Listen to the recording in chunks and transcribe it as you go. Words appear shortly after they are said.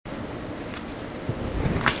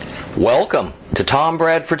Welcome to Tom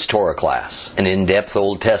Bradford's Torah class, an in-depth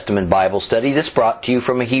Old Testament Bible study that's brought to you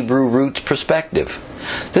from a Hebrew roots perspective.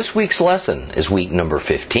 This week's lesson is week number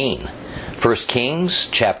 15, 1 Kings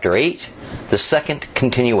chapter 8, the second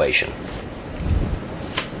continuation.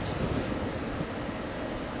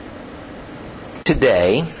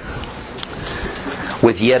 Today,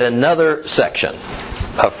 with yet another section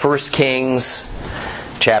of 1 Kings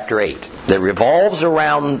chapter 8 that revolves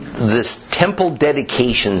around this temple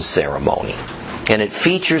dedication ceremony. And it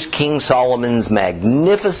features King Solomon's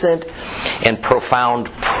magnificent and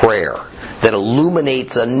profound prayer that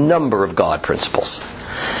illuminates a number of God principles.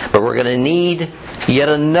 But we're going to need yet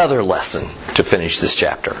another lesson to finish this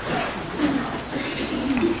chapter.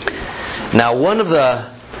 Now, one of the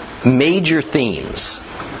major themes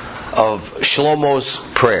of Shlomo's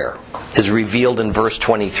prayer is revealed in verse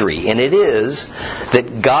 23, and it is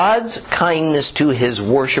that God's kindness to His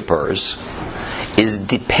worshipers is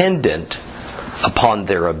dependent upon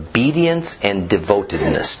their obedience and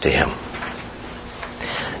devotedness to Him.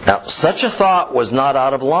 Now, such a thought was not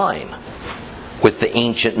out of line with the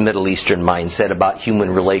ancient Middle Eastern mindset about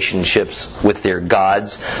human relationships with their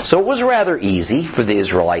gods, so it was rather easy for the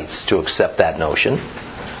Israelites to accept that notion.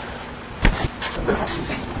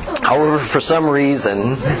 However, for some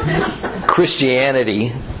reason,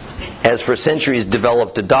 Christianity has for centuries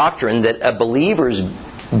developed a doctrine that a believer's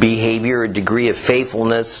behavior or degree of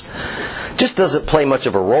faithfulness just doesn't play much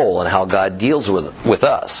of a role in how God deals with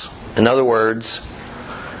us. In other words,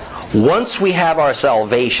 once we have our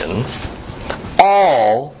salvation,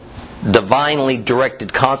 all divinely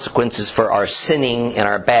directed consequences for our sinning and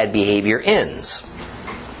our bad behavior ends.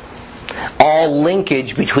 All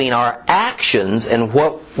linkage between our actions and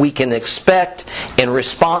what we can expect in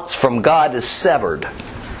response from God is severed.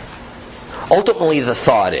 Ultimately, the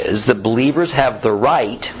thought is that believers have the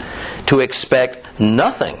right to expect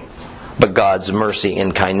nothing but God's mercy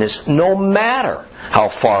and kindness, no matter how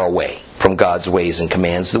far away from God's ways and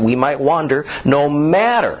commands that we might wander, no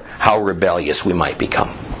matter how rebellious we might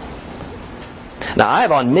become. Now, I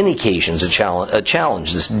have on many occasions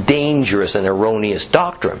challenged this dangerous and erroneous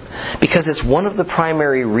doctrine because it's one of the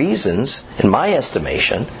primary reasons, in my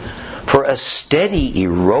estimation, for a steady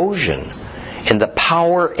erosion in the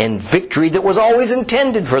power and victory that was always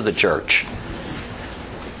intended for the church.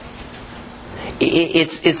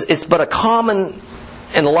 It's but a common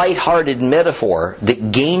and light-hearted metaphor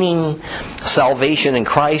that gaining salvation in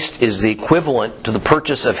Christ is the equivalent to the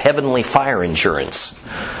purchase of heavenly fire insurance.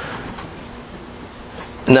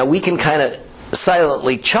 Now, we can kind of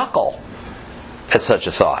silently chuckle at such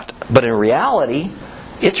a thought, but in reality,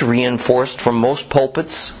 it's reinforced from most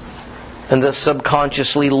pulpits and thus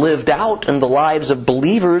subconsciously lived out in the lives of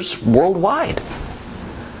believers worldwide.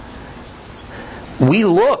 We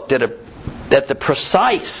looked at the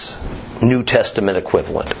precise New Testament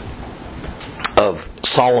equivalent of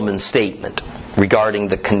Solomon's statement regarding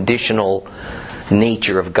the conditional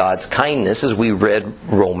nature of God's kindness as we read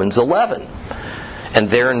Romans 11. And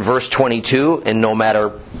there in verse 22, and no matter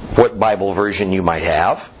what Bible version you might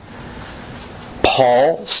have,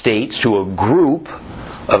 Paul states to a group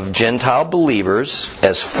of Gentile believers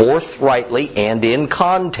as forthrightly and in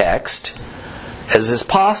context as is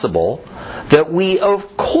possible that we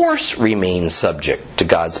of course remain subject to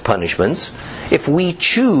God's punishments if we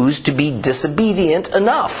choose to be disobedient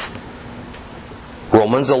enough.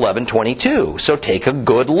 Romans 11:22. So take a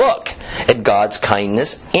good look at God's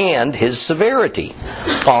kindness and His severity.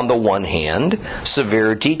 On the one hand,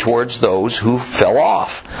 severity towards those who fell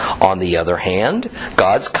off. On the other hand,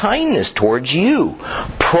 God's kindness towards you,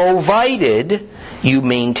 provided you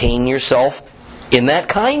maintain yourself in that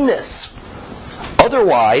kindness.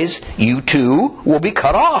 Otherwise, you too will be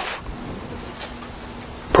cut off.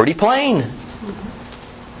 Pretty plain.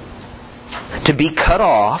 To be cut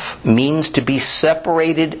off means to be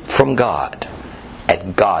separated from God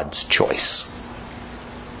at God's choice.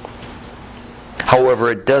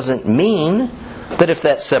 However, it doesn't mean that if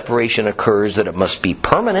that separation occurs that it must be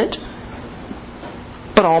permanent.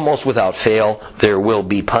 But almost without fail, there will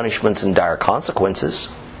be punishments and dire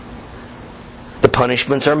consequences. The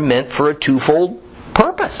punishments are meant for a twofold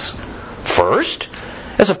purpose. First,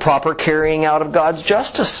 as a proper carrying out of God's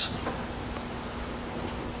justice.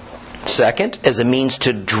 Second, as a means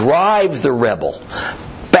to drive the rebel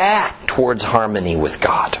back towards harmony with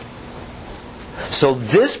God. So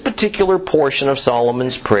this particular portion of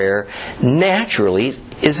Solomon's prayer naturally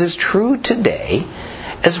is as true today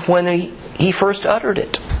as when he first uttered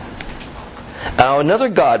it. Now, another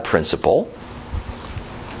God principle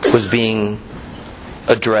was being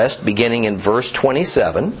addressed beginning in verse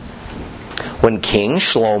 27 when King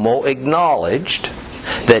Shlomo acknowledged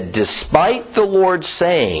that despite the Lord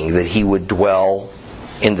saying that He would dwell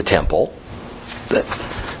in the temple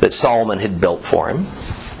that Solomon had built for him,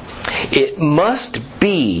 it must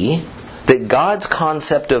be that God's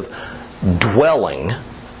concept of dwelling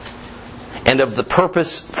and of the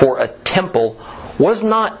purpose for a temple was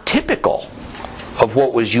not typical of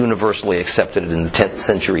what was universally accepted in the 10th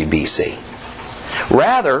century BC.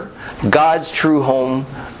 Rather, God's true home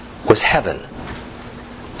was heaven.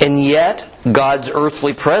 And yet, God's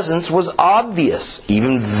earthly presence was obvious,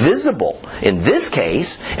 even visible, in this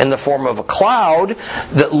case, in the form of a cloud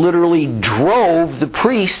that literally drove the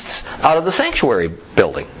priests out of the sanctuary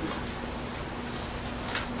building.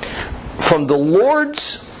 From the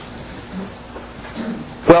Lord's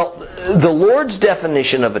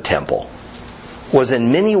definition of a temple was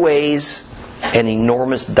in many ways an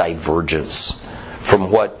enormous divergence from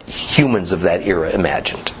what humans of that era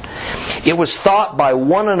imagined. It was thought by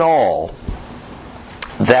one and all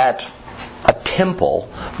that a temple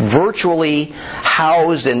virtually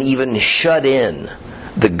housed and even shut in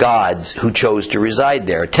the gods who chose to reside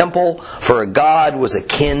there. A temple for a god was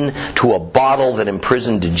akin to a bottle that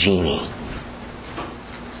imprisoned a genie.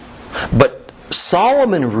 But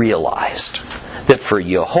Solomon realized that for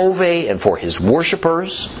Jehovah and for his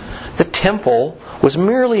worshippers, the temple was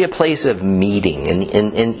merely a place of meeting,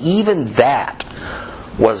 and even that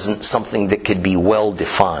wasn't something that could be well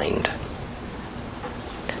defined.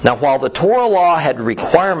 Now, while the Torah law had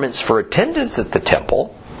requirements for attendance at the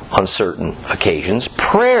temple on certain occasions,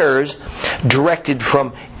 prayers directed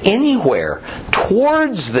from anywhere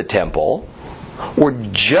towards the temple were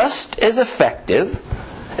just as effective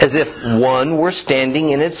as if one were standing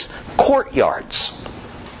in its courtyards.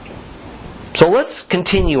 So let's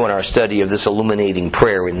continue in our study of this illuminating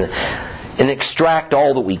prayer and extract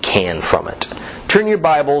all that we can from it. Turn your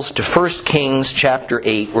Bibles to 1 Kings chapter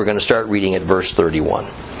 8. We're going to start reading at verse 31.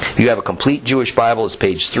 If you have a complete Jewish Bible, it's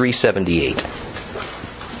page 378.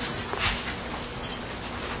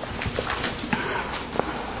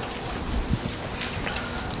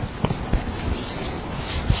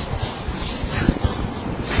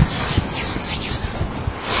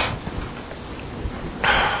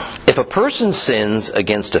 If a person sins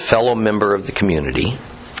against a fellow member of the community,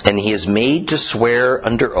 and he is made to swear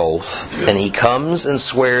under oath, and he comes and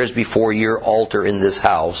swears before your altar in this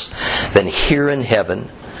house, then hear in heaven,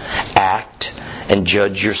 act and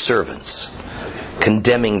judge your servants,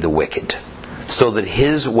 condemning the wicked, so that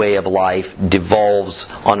his way of life devolves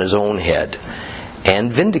on his own head,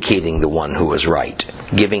 and vindicating the one who is right,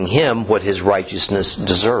 giving him what his righteousness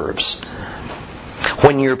deserves.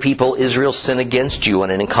 When your people Israel sin against you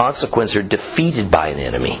and in consequence are defeated by an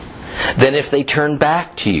enemy, then if they turn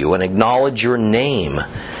back to you and acknowledge your name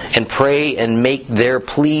and pray and make their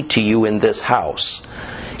plea to you in this house,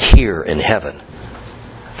 here in heaven,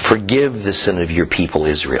 forgive the sin of your people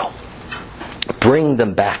Israel. Bring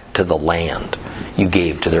them back to the land you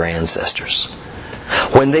gave to their ancestors.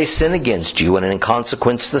 When they sin against you and in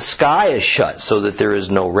consequence the sky is shut so that there is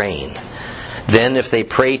no rain, then if they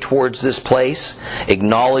pray towards this place,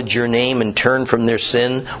 acknowledge your name and turn from their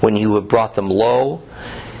sin when you have brought them low,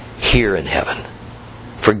 here in heaven,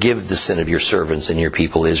 forgive the sin of your servants and your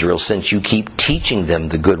people Israel, since you keep teaching them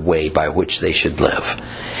the good way by which they should live,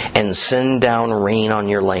 and send down rain on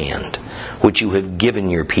your land, which you have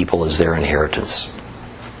given your people as their inheritance.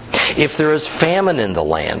 If there is famine in the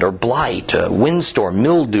land, or blight, a windstorm,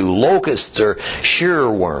 mildew, locusts, or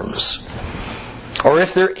shearer worms, or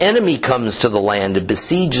if their enemy comes to the land and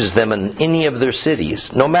besieges them in any of their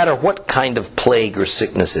cities, no matter what kind of plague or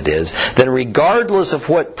sickness it is, then regardless of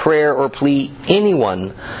what prayer or plea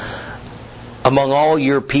anyone among all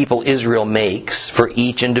your people Israel makes, for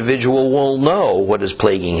each individual will know what is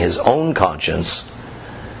plaguing his own conscience,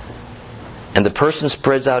 and the person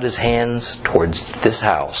spreads out his hands towards this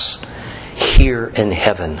house, here in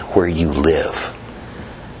heaven where you live,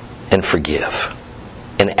 and forgive,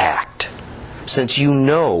 and act, since you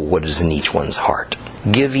know what is in each one's heart.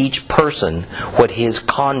 Give each person what his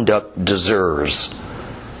conduct deserves,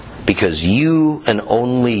 because you and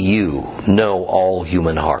only you know all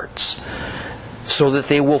human hearts, so that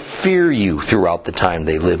they will fear you throughout the time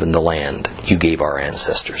they live in the land you gave our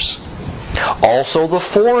ancestors. Also the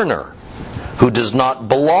foreigner who does not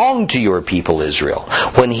belong to your people Israel,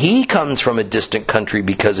 when he comes from a distant country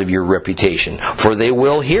because of your reputation, for they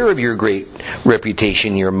will hear of your great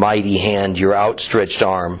reputation, your mighty hand, your outstretched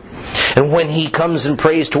arm. And when he comes and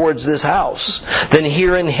prays towards this house, then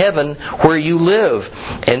hear in heaven where you live,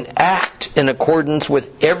 and act in accordance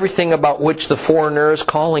with everything about which the foreigner is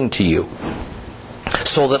calling to you,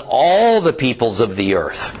 so that all the peoples of the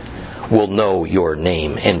earth will know your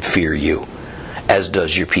name and fear you, as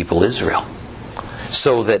does your people Israel,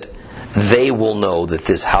 so that they will know that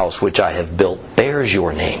this house which I have built bears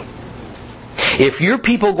your name. If your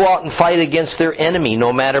people go out and fight against their enemy,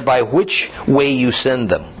 no matter by which way you send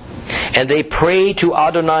them, and they pray to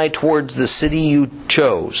Adonai towards the city you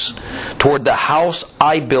chose, toward the house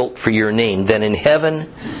I built for your name, then in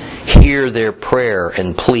heaven hear their prayer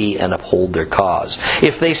and plea and uphold their cause.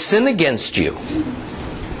 If they sin against you,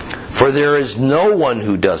 for there is no one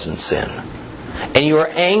who doesn't sin, and you are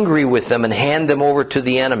angry with them and hand them over to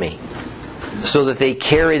the enemy, so that they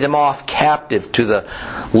carry them off captive to the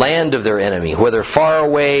land of their enemy, whether far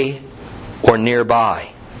away or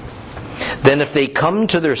nearby, then if they come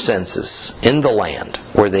to their senses in the land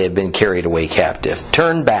where they have been carried away captive,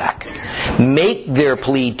 turn back, make their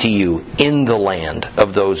plea to you in the land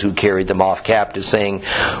of those who carried them off captive, saying,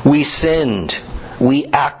 we sinned, we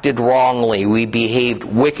acted wrongly, we behaved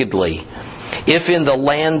wickedly. If in the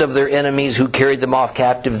land of their enemies who carried them off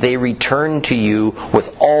captive they return to you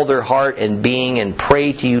with all their heart and being and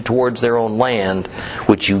pray to you towards their own land,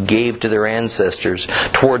 which you gave to their ancestors,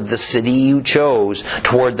 toward the city you chose,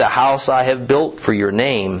 toward the house I have built for your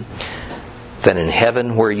name, then in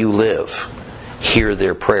heaven where you live, hear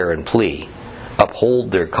their prayer and plea,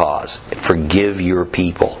 uphold their cause, forgive your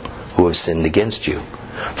people who have sinned against you.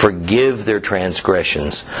 Forgive their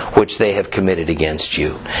transgressions which they have committed against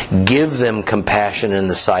you. Give them compassion in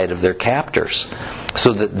the sight of their captors,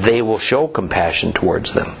 so that they will show compassion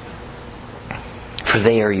towards them. For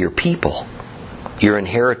they are your people, your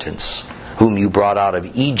inheritance, whom you brought out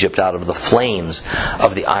of Egypt, out of the flames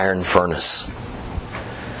of the iron furnace.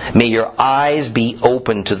 May your eyes be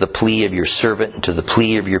open to the plea of your servant and to the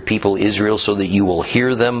plea of your people Israel, so that you will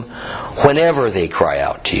hear them whenever they cry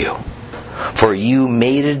out to you. For you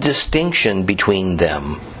made a distinction between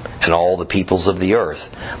them and all the peoples of the earth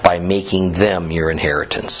by making them your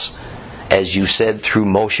inheritance. As you said through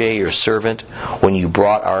Moshe your servant, when you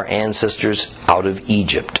brought our ancestors out of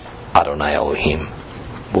Egypt, Adonai Elohim.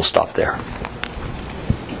 We'll stop there.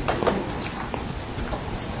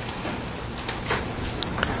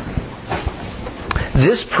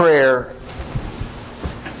 This prayer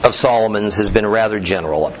of Solomon's has been rather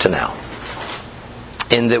general up to now,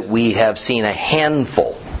 in that we have seen a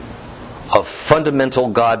handful of fundamental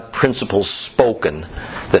God principles spoken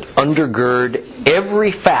that undergird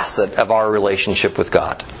every facet of our relationship with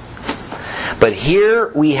God. But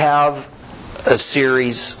here we have a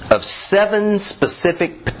series of 7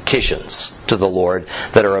 specific petitions to the Lord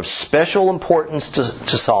that are of special importance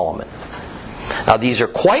to Solomon. Now these are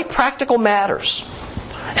quite practical matters,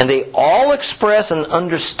 and they all express an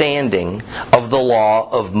understanding of the law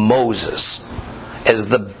of Moses as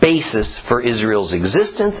the basis for Israel's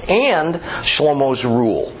existence and Shlomo's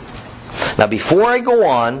rule. Now before I go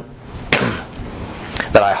on,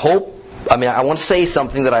 I want to say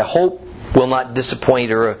something that I hope will not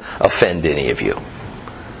disappoint or offend any of you.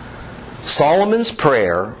 Solomon's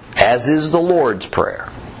prayer, as is the Lord's Prayer,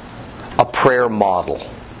 a prayer model.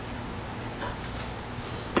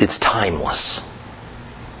 It's timeless.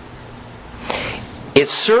 It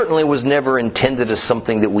certainly was never intended as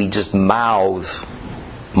something that we just mouth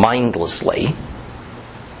mindlessly.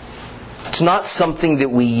 It's not something that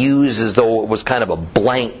we use as though it was kind of a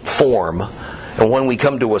blank form, and when we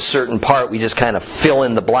come to a certain part we just kind of fill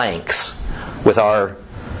in the blanks with our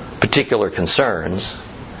particular concerns.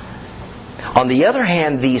 On the other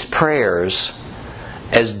hand, these prayers,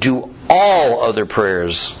 as do all other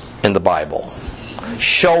prayers in the Bible,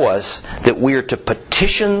 show us that we are to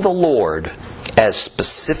petition the Lord as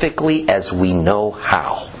specifically as we know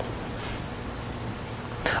how.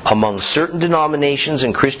 Among certain denominations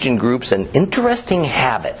and Christian groups, an interesting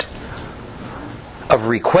habit of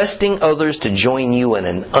requesting others to join you in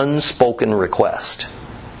an unspoken request,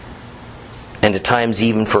 and at times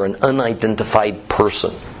even for an unidentified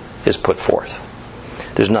person, is put forth.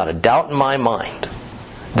 There's not a doubt in my mind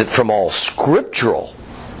that from all scriptural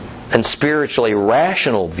and spiritually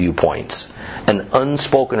rational viewpoints, an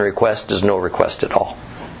unspoken request is no request at all.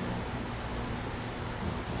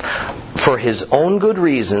 For His own good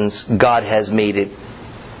reasons, God has made it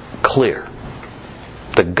clear.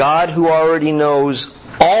 The God who already knows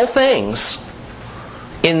all things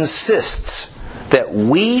insists that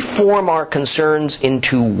we form our concerns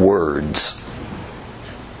into words,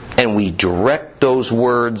 and we direct those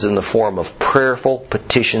words in the form of prayerful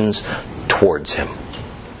petitions towards Him.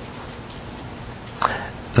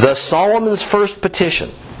 Thus, Solomon's first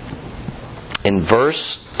petition in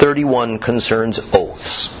verse 31 concerns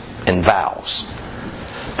oaths and vows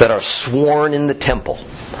that are sworn in the temple,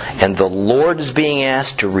 and the Lord is being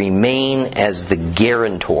asked to remain as the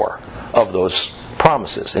guarantor of those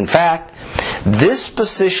promises. In fact, This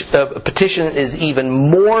petition is even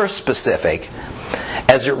more specific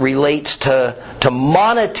as it relates to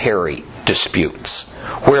monetary disputes,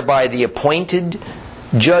 whereby the appointed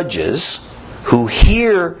judges who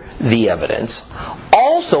hear the evidence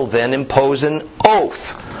also then impose an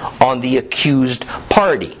oath on the accused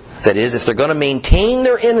party. That is, if they're going to maintain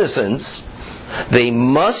their innocence, they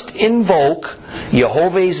must invoke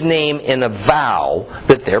Jehovah's name in a vow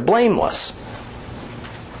that they're blameless.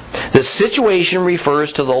 The situation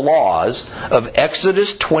refers to the laws of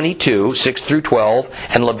Exodus 22, 6 through 12,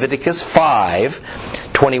 and Leviticus 5,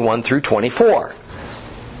 21 through 24.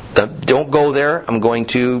 Don't go there. I'm going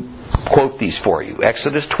to quote these for you.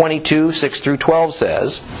 Exodus 22, 6 through 12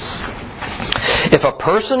 says, "If a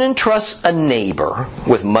person entrusts a neighbor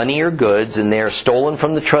with money or goods and they are stolen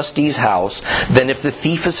from the trustee's house, then if the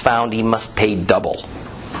thief is found, he must pay double.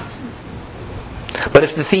 But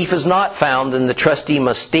if the thief is not found, then the trustee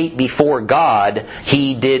must state before God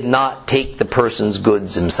he did not take the person's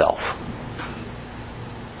goods himself.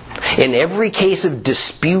 In every case of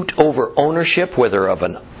dispute over ownership, whether of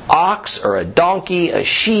an ox or a donkey, a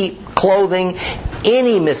sheep, clothing,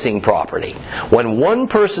 any missing property, when one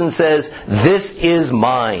person says, 'This is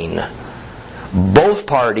mine,' both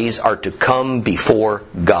parties are to come before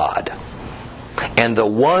God. And the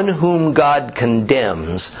one whom God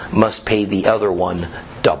condemns must pay the other one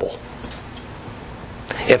double.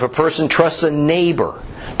 If a person trusts a neighbor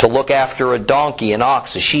to look after a donkey, an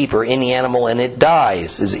ox, a sheep, or any animal, and it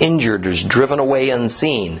dies, is injured, or is driven away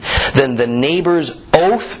unseen, then the neighbor's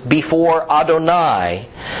oath before Adonai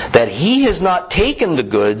that he has not taken the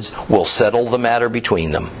goods will settle the matter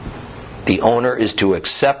between them. The owner is to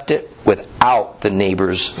accept it without the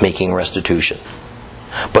neighbor's making restitution.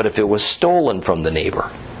 But if it was stolen from the neighbor,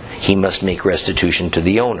 he must make restitution to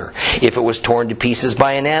the owner. If it was torn to pieces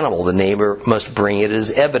by an animal, the neighbor must bring it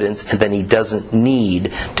as evidence, and then he doesn't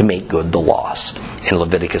need to make good the loss." In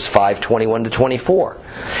Leviticus 5:21 to 24.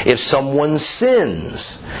 "If someone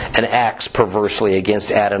sins and acts perversely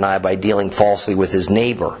against Adonai by dealing falsely with his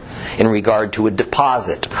neighbor in regard to a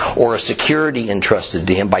deposit or a security entrusted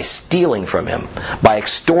to him, by stealing from him, by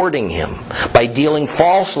extorting him, by dealing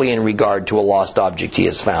falsely in regard to a lost object he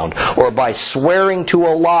has found, or by swearing to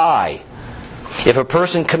a lie, if a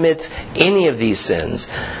person commits any of these sins,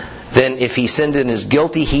 then if he sinned and is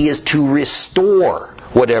guilty, he is to restore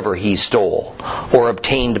whatever he stole or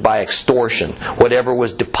obtained by extortion, whatever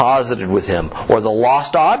was deposited with him, or the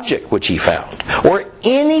lost object which he found, or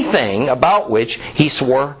anything about which he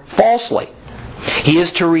swore falsely. He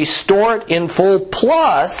is to restore it in full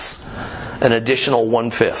plus an additional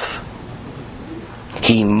 1/5.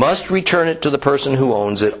 He must return it to the person who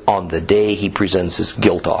owns it on the day he presents his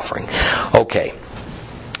guilt offering." Okay.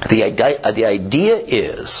 The idea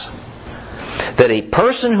is that a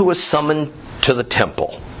person who was summoned to the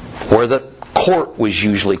temple, where the court was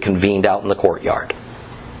usually convened out in the courtyard,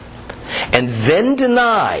 and then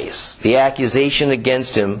denies the accusation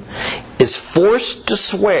against him, is forced to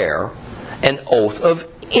swear an oath of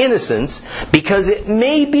innocence, because it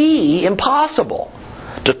may be impossible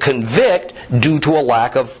to convict due to a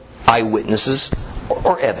lack of eyewitnesses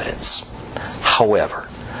or evidence. However,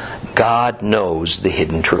 God knows the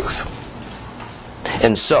hidden truth.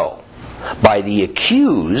 And so, by the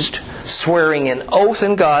accused swearing an oath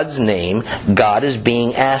in God's name, God is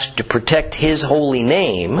being asked to protect His holy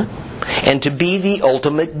name and to be the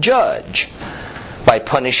ultimate judge by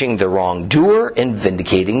punishing the wrongdoer and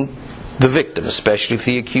vindicating the victim, especially if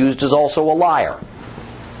the accused is also a liar.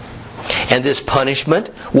 And this punishment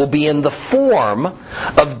will be in the form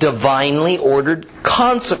of divinely ordered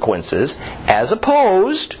consequences, as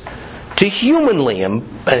opposed to humanly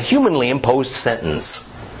imposed sentence.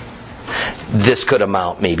 This could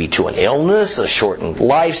amount maybe to an illness, a shortened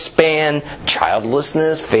lifespan,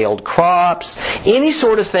 childlessness, failed crops, any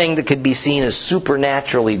sort of thing that could be seen as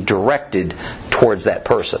supernaturally directed towards that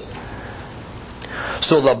person.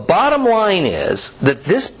 So the bottom line is that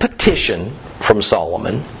this petition from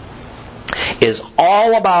Solomon is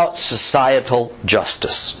all about societal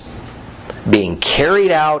justice being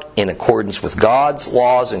carried out in accordance with God's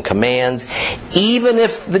laws and commands, even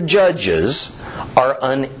if the judges are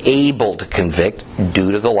unable to convict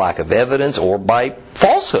due to the lack of evidence or by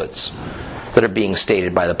falsehoods that are being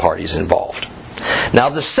stated by the parties involved. Now,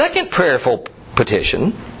 the second prayerful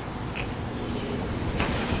petition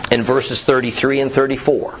in verses 33 and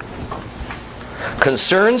 34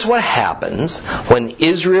 concerns what happens when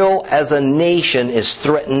Israel as a nation is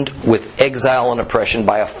threatened with exile and oppression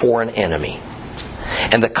by a foreign enemy.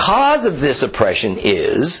 And the cause of this oppression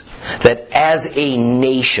is that as a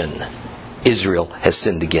nation, Israel has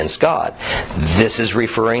sinned against God. This is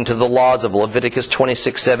referring to the laws of Leviticus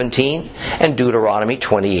 26:17 and Deuteronomy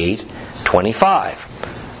 28:25.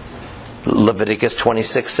 Leviticus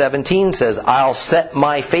 26:17 says, I'll set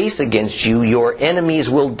my face against you, your enemies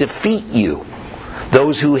will defeat you.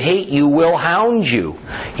 Those who hate you will hound you.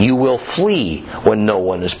 You will flee when no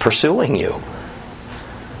one is pursuing you.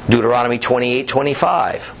 Deuteronomy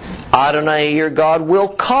 28:25. Adonai your God will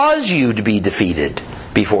cause you to be defeated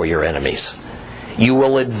before your enemies. You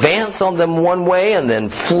will advance on them one way and then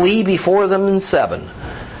flee before them in seven.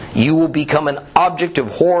 You will become an object of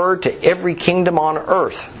horror to every kingdom on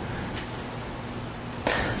earth.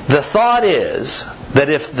 The thought is that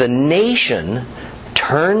if the nation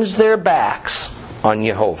turns their backs on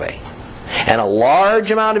Jehovah, and a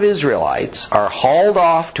large amount of Israelites are hauled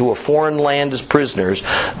off to a foreign land as prisoners,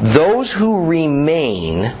 those who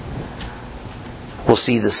remain will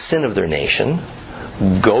see the sin of their nation,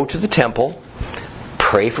 go to the temple,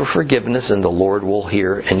 pray for forgiveness, and the Lord will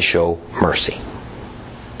hear and show mercy.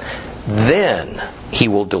 Then He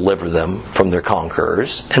will deliver them from their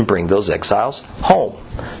conquerors and bring those exiles home.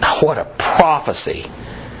 Now, what a prophecy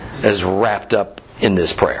is wrapped up in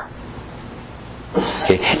this prayer.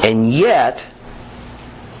 Okay. And yet,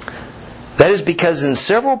 that is because in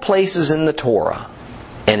several places in the Torah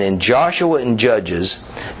and in Joshua and Judges,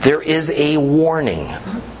 there is a warning,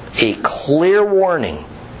 a clear warning,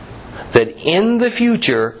 that in the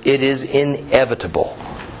future it is inevitable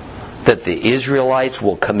that the Israelites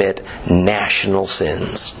will commit national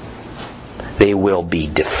sins. They will be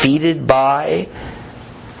defeated by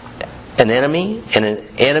an enemy, and an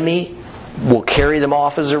enemy will carry them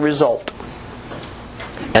off as a result.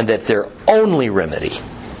 And that their only remedy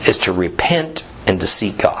is to repent and to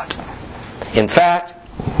seek God. In fact,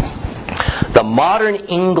 the modern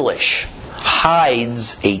English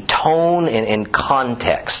hides a tone and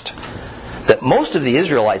context that most of the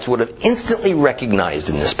Israelites would have instantly recognized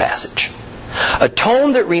in this passage. A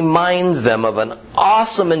tone that reminds them of an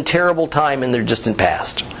awesome and terrible time in their distant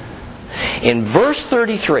past. In verse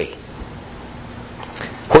 33,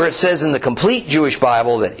 where it says in the complete Jewish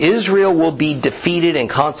Bible that Israel will be defeated in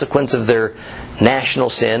consequence of their national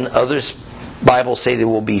sin, others Bibles say they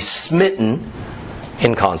will be smitten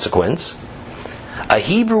in consequence, a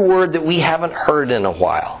Hebrew word that we haven't heard in a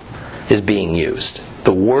while is being used.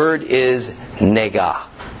 The word is negah.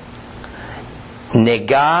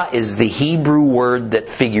 Negah is the Hebrew word that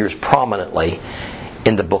figures prominently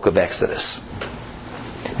in the book of Exodus,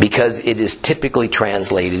 because it is typically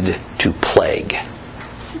translated to plague.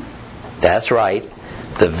 That's right.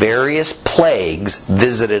 The various plagues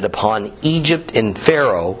visited upon Egypt and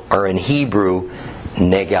Pharaoh are in Hebrew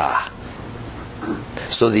negah.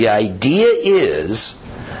 So the idea is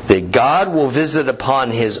that God will visit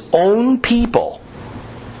upon His own people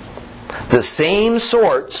the same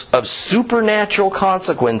sorts of supernatural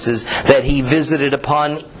consequences that He visited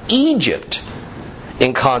upon Egypt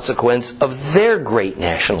in consequence of their great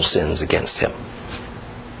national sins against Him.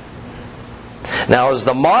 Now, as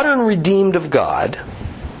the modern redeemed of God,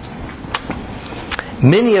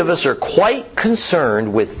 many of us are quite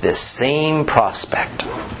concerned with this same prospect.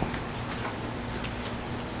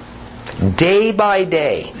 Day by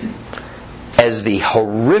day, as the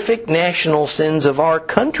horrific national sins of our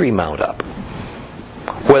country mount up,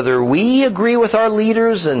 whether we agree with our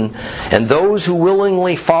leaders and those who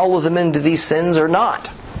willingly follow them into these sins or not,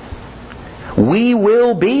 we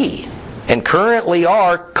will be, and currently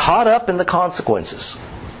are, caught up in the consequences.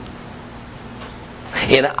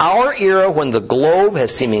 In our era, when the globe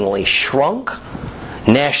has seemingly shrunk,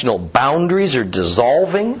 national boundaries are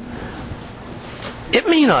dissolving, it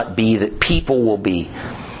may not be that people will be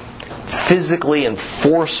physically and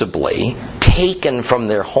forcibly taken from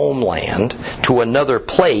their homeland to another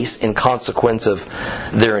place in consequence of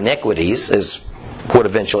their iniquities, as would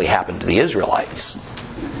eventually happen to the Israelites.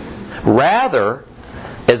 Rather,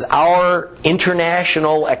 as our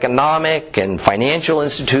international economic and financial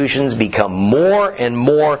institutions become more and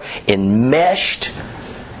more enmeshed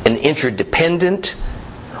and interdependent,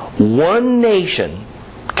 one nation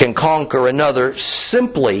can conquer another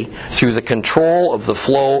simply through the control of the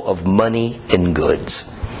flow of money and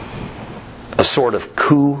goods. A sort of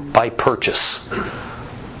coup by purchase.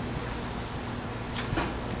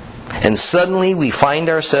 And suddenly we find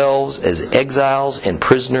ourselves as exiles and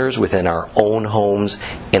prisoners within our own homes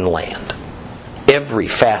and land. Every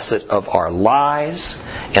facet of our lives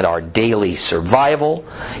and our daily survival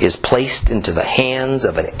is placed into the hands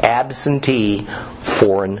of an absentee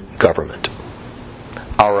foreign government.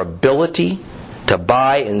 Our ability to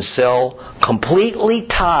buy and sell completely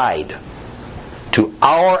tied to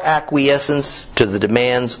our acquiescence to the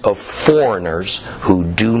demands of foreigners who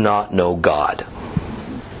do not know God.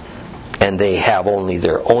 And they have only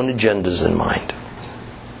their own agendas in mind.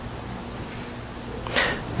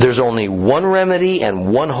 There's only one remedy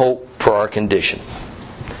and one hope for our condition.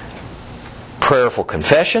 Prayerful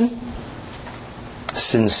confession,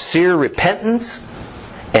 sincere repentance,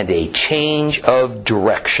 and a change of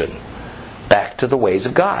direction back to the ways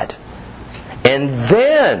of God. And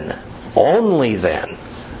then, only then,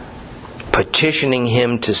 petitioning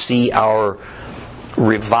Him to see our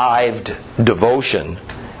revived devotion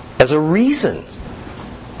as a reason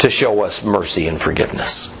to show us mercy and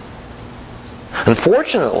forgiveness.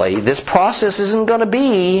 Unfortunately, this process isn't going to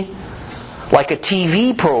be like a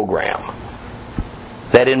TV program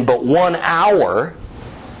that in but 1 hour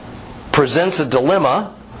presents a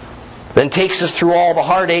dilemma, then takes us through all the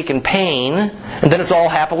heartache and pain, and then it's all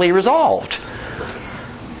happily resolved.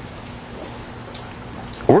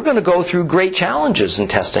 We're going to go through great challenges and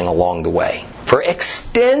testing along the way for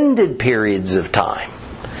extended periods of time,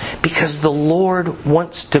 because the Lord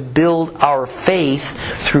wants to build our faith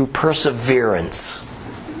through perseverance.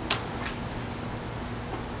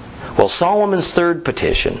 Well, Solomon's third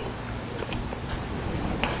petition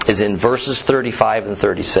is in verses 35 and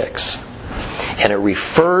 36. And it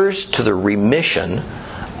refers to the remission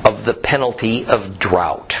of the penalty of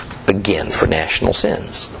drought, again, for national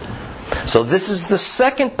sins. So this is the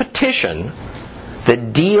second petition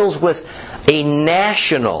that deals with a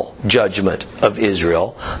national judgment of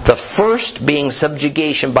Israel. The first being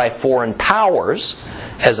subjugation by foreign powers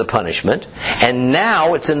as a punishment. And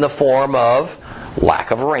now it's in the form of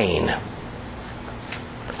lack of rain.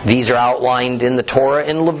 These are outlined in the Torah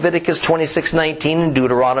in Leviticus 26:19 and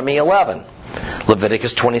Deuteronomy 11.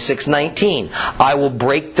 Leviticus 26:19. I will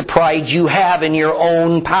break the pride you have in your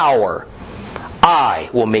own power. I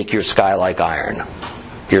will make your sky like iron,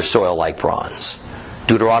 your soil like bronze.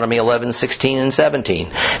 Deuteronomy 11:16 and 17.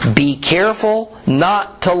 Be careful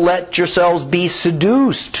not to let yourselves be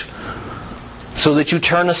seduced, so that you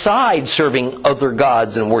turn aside serving other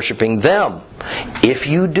gods and worshiping them. If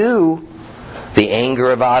you do, the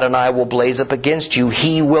anger of Adonai will blaze up against you.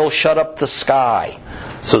 He will shut up the sky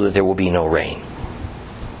so that there will be no rain.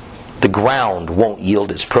 The ground won't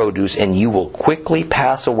yield its produce, and you will quickly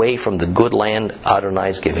pass away from the good land Adonai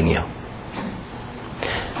is giving you.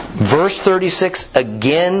 Verse 36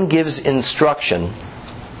 again gives instruction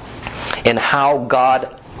in how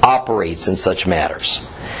God operates in such matters.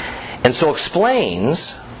 And so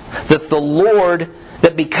explains that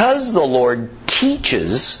because the Lord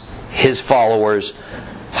teaches His followers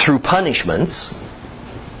through punishments,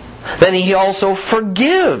 then He also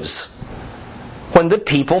forgives when the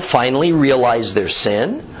people finally realize their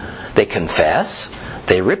sin, they confess,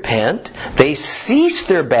 they repent, they cease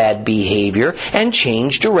their bad behavior and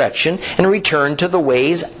change direction and return to the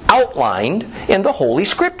ways outlined in the Holy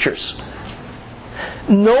Scriptures.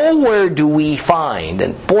 Nowhere do we find,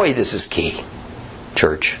 and boy, this is key,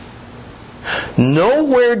 church,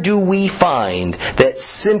 nowhere do we find that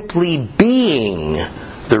simply being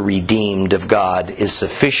the redeemed of God is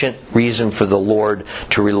sufficient reason for the Lord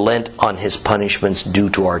to relent on His punishments due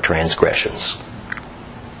to our transgressions.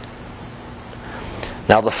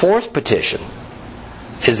 Now the fourth petition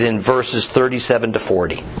is in verses 37 to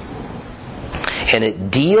 40. And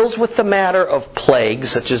it deals with the matter of plagues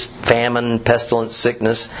such as famine, pestilence,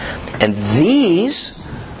 sickness. And these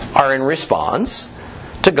are in response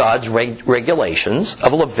to God's regulations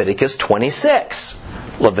of Leviticus 26.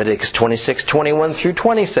 Leviticus 26:21 through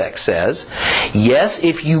 26 says, yes,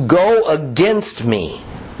 if you go against me,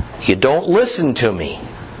 you don't listen to me,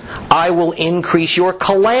 I will increase your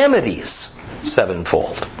calamities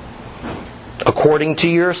sevenfold, according to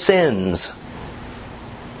your sins.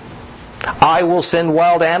 I will send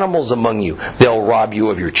wild animals among you. They'll rob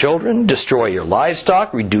you of your children, destroy your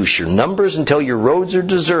livestock, reduce your numbers until your roads are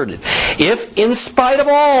deserted. If, in spite of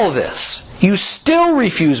all this, you still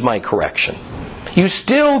refuse my correction, you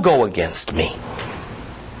still go against me,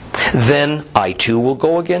 then I too will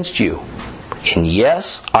go against you. And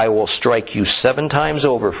yes, I will strike you 7 times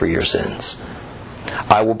over for your sins.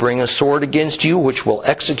 I will bring a sword against you which will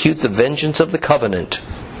execute the vengeance of the covenant.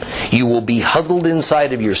 You will be huddled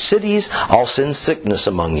inside of your cities. I'll send sickness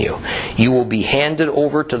among you. You will be handed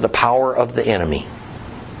over to the power of the enemy.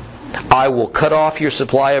 I will cut off your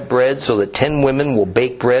supply of bread so that 10 women will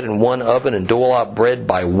bake bread in one oven and dole out bread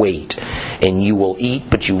by weight. And you will eat,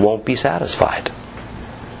 but you won't be satisfied.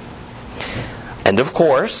 And of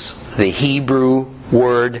course, the Hebrew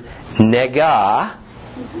word negah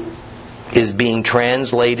is being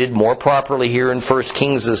translated more properly here in 1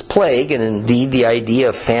 Kings as plague, and indeed the idea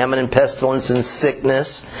of famine and pestilence and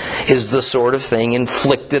sickness is the sort of thing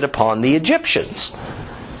inflicted upon the Egyptians.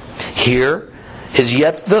 Here is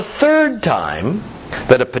yet the third time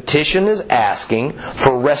that a petition is asking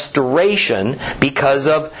for restoration because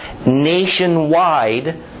of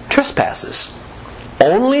nationwide trespasses.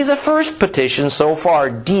 Only the first petition so far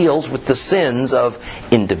deals with the sins of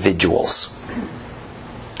individuals.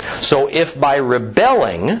 So if by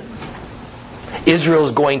rebelling Israel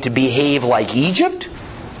is going to behave like Egypt,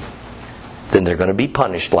 then they're going to be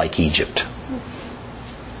punished like Egypt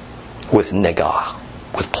with negah,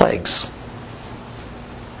 with plagues.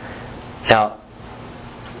 Now,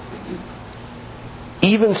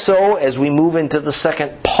 even so, as we move into the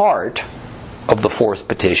second part of the fourth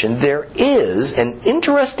petition, there is an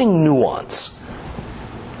interesting nuance,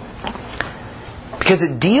 because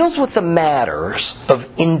it deals with the matters of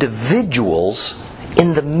individuals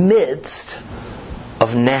in the midst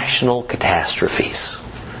of national catastrophes.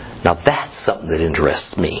 Now that's something that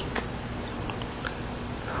interests me.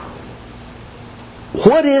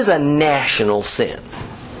 What is a national sin?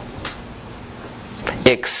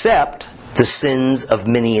 Except the sins of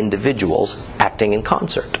many individuals acting in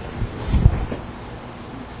concert.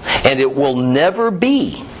 And it will never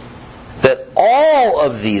be that all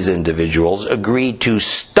of these individuals agree to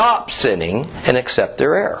stop sinning and accept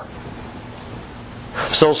their error.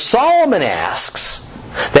 So Solomon asks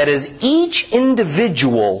that as each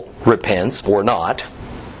individual repents or not,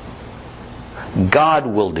 God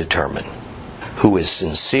will determine who is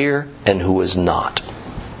sincere and who is not,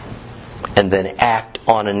 and then act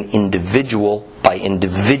on an individual by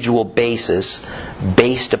individual basis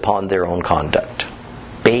based upon their own conduct.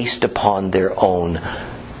 Based upon their own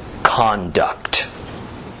conduct,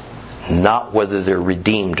 not whether they're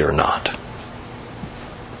redeemed or not.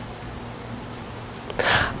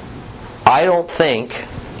 I don't think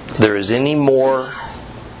there is any more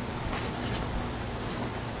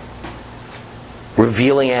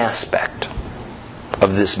revealing aspect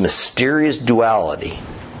of this mysterious duality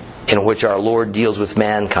in which our Lord deals with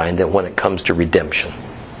mankind than when it comes to redemption.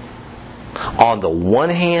 On the one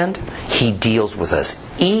hand, He deals with us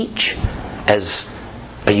each as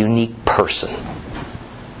a unique person.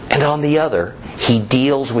 And on the other, He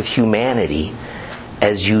deals with humanity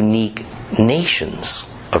as unique nations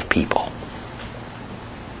of people.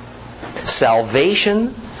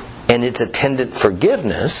 Salvation and its attendant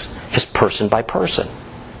forgiveness is person by person.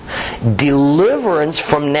 Deliverance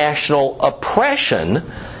from national oppression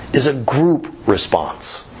is a group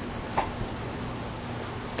response.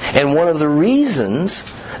 And one of the reasons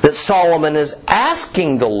that Solomon is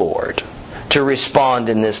asking the Lord to respond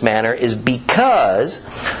in this manner is because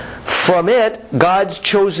from it, God's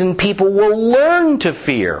chosen people will learn to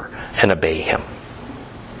fear and obey Him.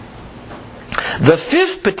 The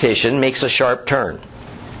fifth petition makes a sharp turn.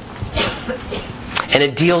 And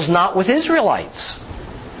it deals not with Israelites,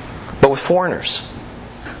 but with foreigners.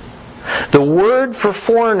 The word for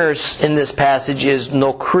foreigners in this passage is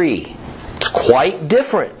nokri. It's quite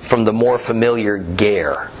different from the more familiar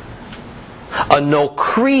ger. A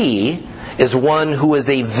nokri is one who is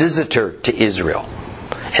a visitor to Israel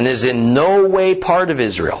and is in no way part of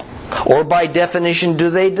Israel, or by definition do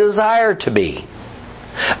they desire to be.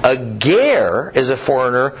 A ger is a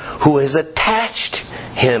foreigner who has attached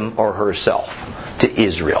him or herself to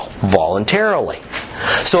Israel voluntarily.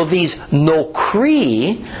 So these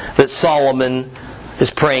nokri that Solomon is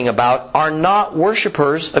praying about are not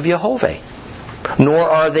worshippers of Jehovah, nor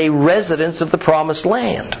are they residents of the promised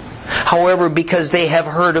land. However, because they have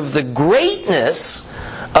heard of the greatness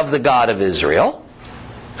of the God of Israel,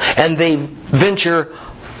 and they venture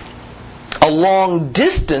a long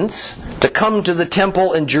distance to come to the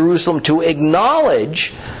temple in Jerusalem to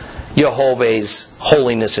acknowledge Jehovah's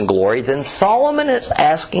holiness and glory, then Solomon is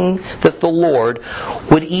asking that the Lord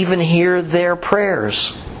would even hear their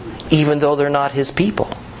prayers, even though they're not His people.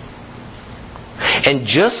 And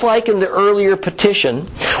just like in the earlier petition,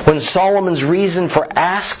 when Solomon's reason for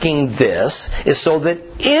asking this is so that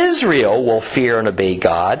Israel will fear and obey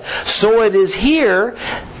God, so it is here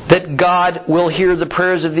that God will hear the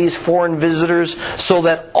prayers of these foreign visitors so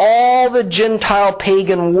that all the Gentile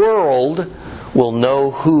pagan world will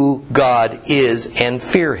know who God is and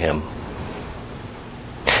fear Him.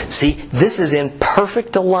 See, this is in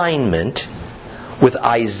perfect alignment with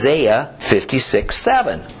Isaiah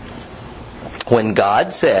 56:7. When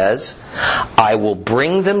God says, I will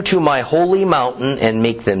bring them to my holy mountain and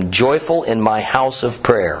make them joyful in my house of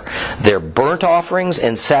prayer. Their burnt offerings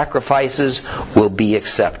and sacrifices will be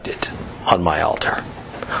accepted on my altar.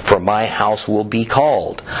 For my house will be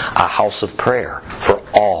called a house of prayer for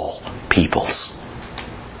all peoples.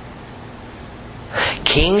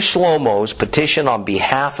 King Shlomo's petition on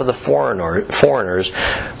behalf of the foreigners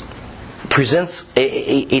presents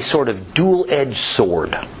a sort of dual-edged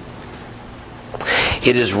sword.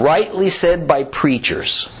 It is rightly said by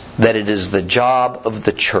preachers that it is the job of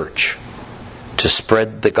the church to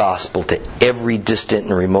spread the gospel to every distant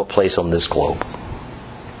and remote place on this globe.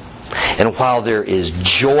 And while there is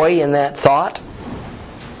joy in that thought,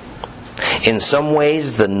 in some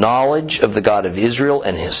ways the knowledge of the God of Israel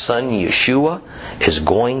and His Son Yeshua is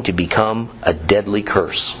going to become a deadly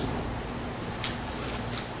curse.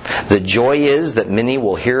 The joy is that many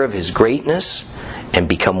will hear of His greatness and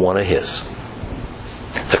become one of His.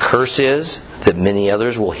 The curse is that many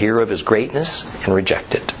others will hear of His greatness and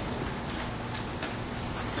reject it.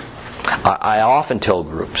 I often tell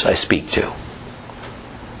groups I speak to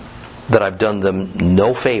that I've done them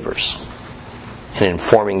no favors in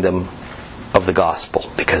informing them of the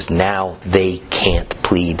gospel, because now they can't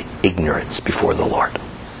plead ignorance before the Lord.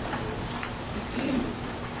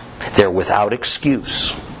 They're without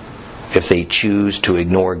excuse if they choose to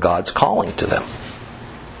ignore God's calling to them.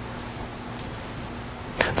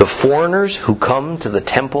 The foreigners who come to the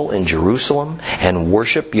temple in Jerusalem and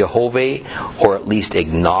worship Jehovah, or at least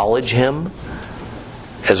acknowledge Him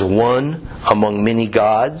as one among many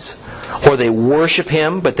gods, or they worship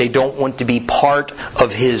Him but they don't want to be part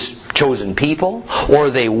of His chosen people, or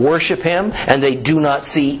they worship Him and they do not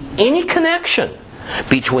see any connection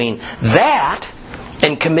between that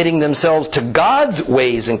and committing themselves to God's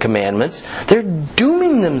ways and commandments, they're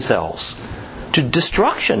dooming themselves to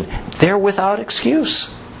destruction. They're without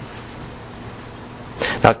excuse.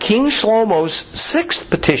 Now, King Shlomo's sixth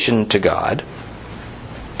petition to God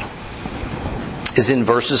is in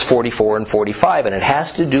verses 44 and 45, and it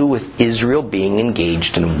has to do with Israel being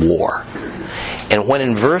engaged in war. And when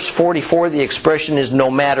in verse 44 the expression is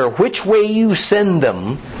no matter which way you send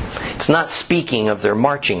them, it's not speaking of their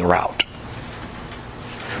marching route.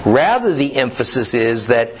 Rather, the emphasis is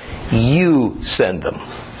that you send them,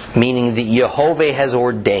 meaning that Jehovah has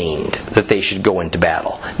ordained that they should go into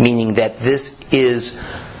battle, meaning that this is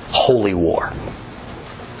holy war,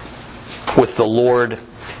 with the Lord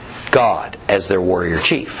God as their warrior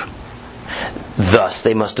chief. Thus,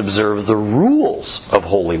 they must observe the rules of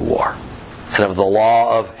holy war and of the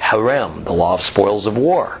law of harem, the law of spoils of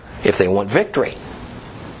war, if they want victory.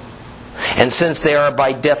 And since they are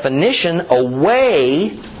by definition away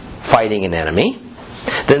fighting an enemy,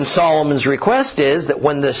 then Solomon's request is that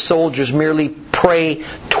when the soldiers merely pray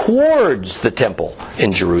towards the temple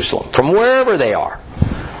in Jerusalem, from wherever they are,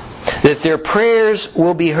 that their prayers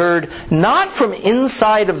will be heard not from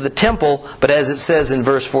inside of the temple, but as it says in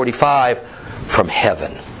verse 45, from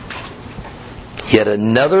heaven. Yet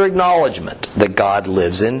another acknowledgement that God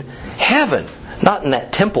lives in heaven, not in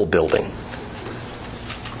that temple building.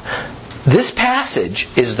 This passage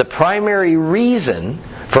is the primary reason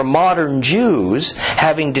for modern Jews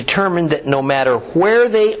having determined that no matter where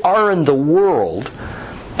they are in the world,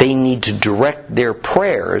 they need to direct their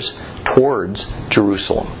prayers towards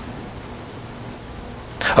Jerusalem.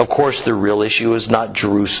 Of course, the real issue is not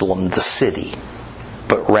Jerusalem, the city,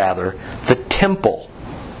 but rather the temple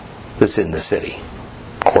that's in the city.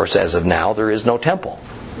 Of course, as of now, there is no temple.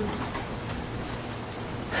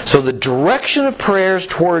 So the direction of prayers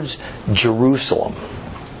towards Jerusalem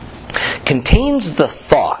contains the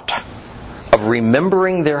thought of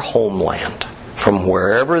remembering their homeland from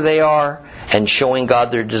wherever they are and showing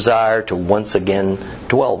God their desire to once again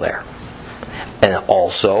dwell there. And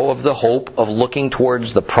also of the hope of looking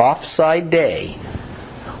towards the prophesied day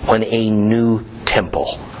when a new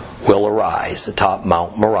temple will arise atop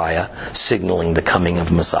Mount Moriah, signaling the coming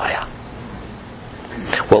of Messiah.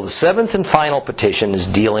 Well, the seventh and final petition is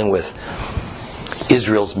dealing with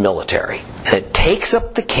Israel's military. And it takes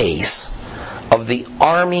up the case of the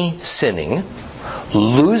army sinning,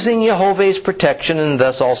 losing Jehovah's protection, and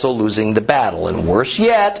thus also losing the battle. And worse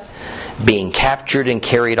yet, being captured and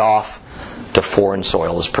carried off to foreign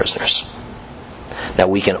soil as prisoners. Now,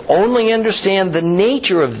 we can only understand the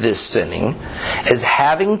nature of this sinning as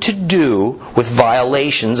having to do with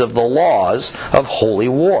violations of the laws of holy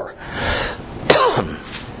war.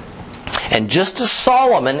 And just as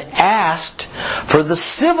Solomon asked for the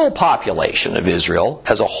civil population of Israel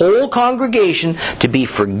as a whole congregation to be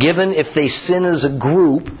forgiven if they sin as a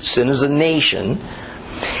group, sin as a nation,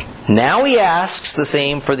 now he asks the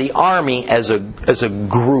same for the army as a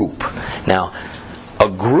group. Now, a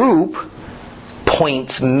group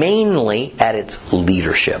points mainly at its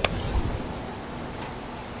leadership.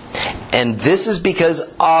 And this is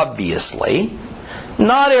because obviously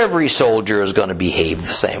Not every soldier is going to behave the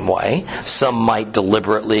same way. Some might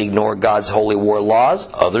deliberately ignore God's holy war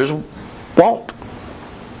laws, others won't.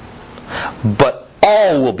 But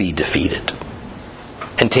all will be defeated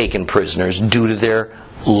and taken prisoners due to their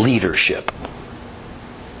leadership,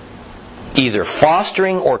 either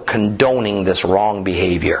fostering or condoning this wrong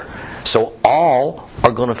behavior. So all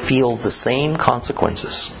are going to feel the same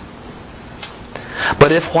consequences.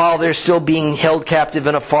 But if while they're still being held captive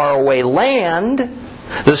in a faraway land,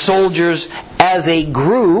 the soldiers as a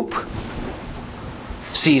group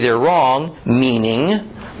see they're wrong, meaning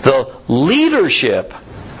the leadership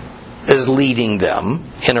is leading them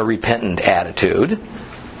in a repentant attitude,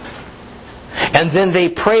 and then they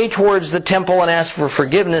pray towards the temple and ask for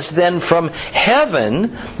forgiveness, then from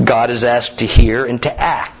heaven God is asked to hear and to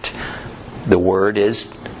act. The word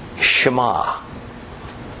is Shema.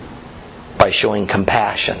 By showing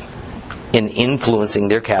compassion in influencing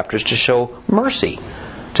their captors to show mercy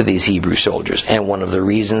to these Hebrew soldiers. And one of the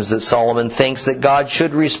reasons that Solomon thinks that God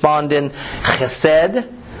should respond in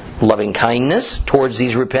chesed, loving kindness, towards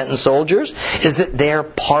these repentant soldiers, is that they're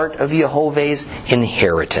part of Jehovah's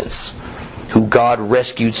inheritance, who God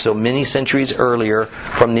rescued so many centuries earlier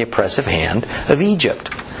from the oppressive hand of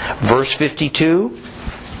Egypt. Verse 52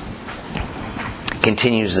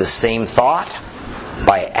 continues the same thought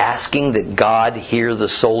by asking that God hear the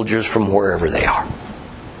soldiers from wherever they are.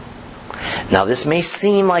 Now, this may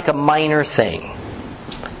seem like a minor thing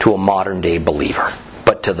to a modern day believer,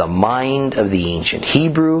 but to the mind of the ancient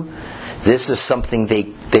Hebrew, this is something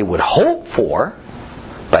they would hope for,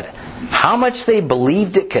 but how much they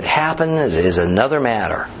believed it could happen is another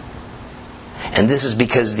matter. And this is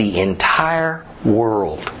because the entire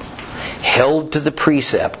world held to the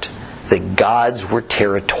precept that gods were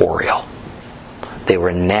territorial. They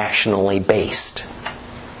were nationally based.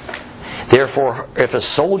 Therefore, if a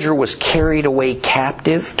soldier was carried away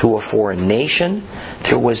captive to a foreign nation,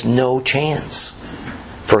 there was no chance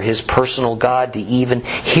for his personal God to even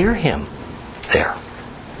hear him there.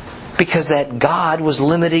 Because that God was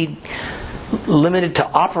limited to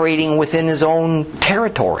operating within his own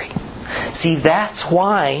territory. See, that's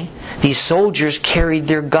why these soldiers carried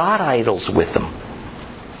their god idols with them.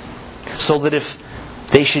 So that if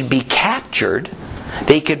they should be captured,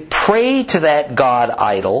 they could pray to that god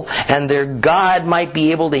idol, and their God might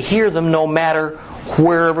be able to hear them no matter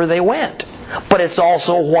wherever they went. But it's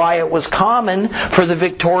also why it was common for the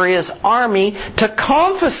victorious army to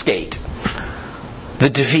confiscate the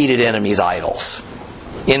defeated enemy's idols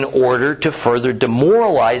in order to further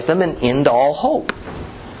demoralize them and end all hope.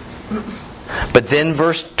 But then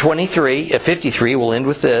verse 53, we'll end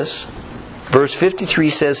with this. Verse 53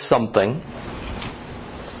 says something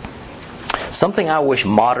I wish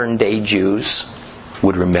modern day Jews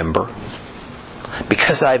would remember,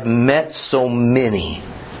 because I've met so many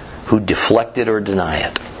who deflect it or deny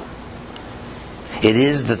it. It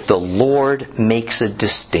is that the Lord makes a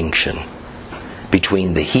distinction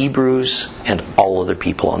between the Hebrews and all other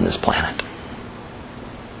people on this planet.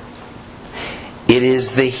 It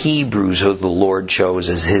is the Hebrews who the Lord chose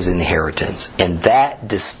as His inheritance, and that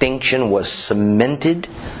distinction was cemented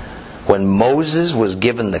when Moses was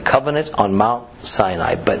given the covenant on Mount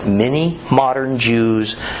Sinai. But many modern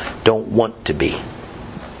Jews don't want to be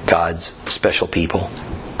God's special people,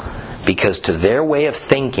 because to their way of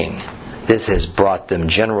thinking, this has brought them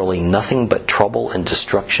generally nothing but trouble and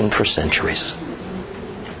destruction for centuries.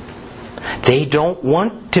 They don't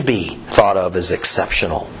want to be thought of as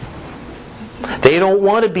exceptional. They don't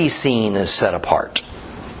want to be seen as set apart.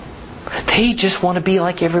 They just want to be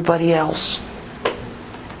like everybody else.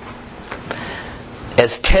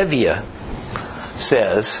 As Tevye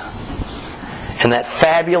says in that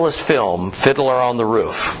fabulous film, Fiddler on the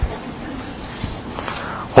Roof,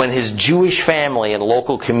 when his Jewish family and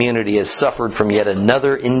local community has suffered from yet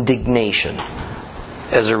another indignation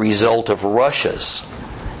as a result of Russia's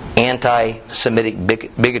anti-Semitic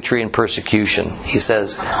bigotry and persecution, he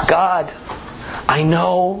says, God, I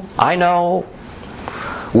know,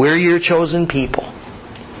 we're your chosen people,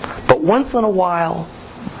 but once in a while,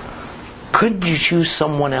 couldn't you choose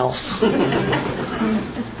someone else?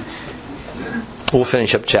 We'll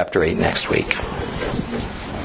finish up chapter 8 next week.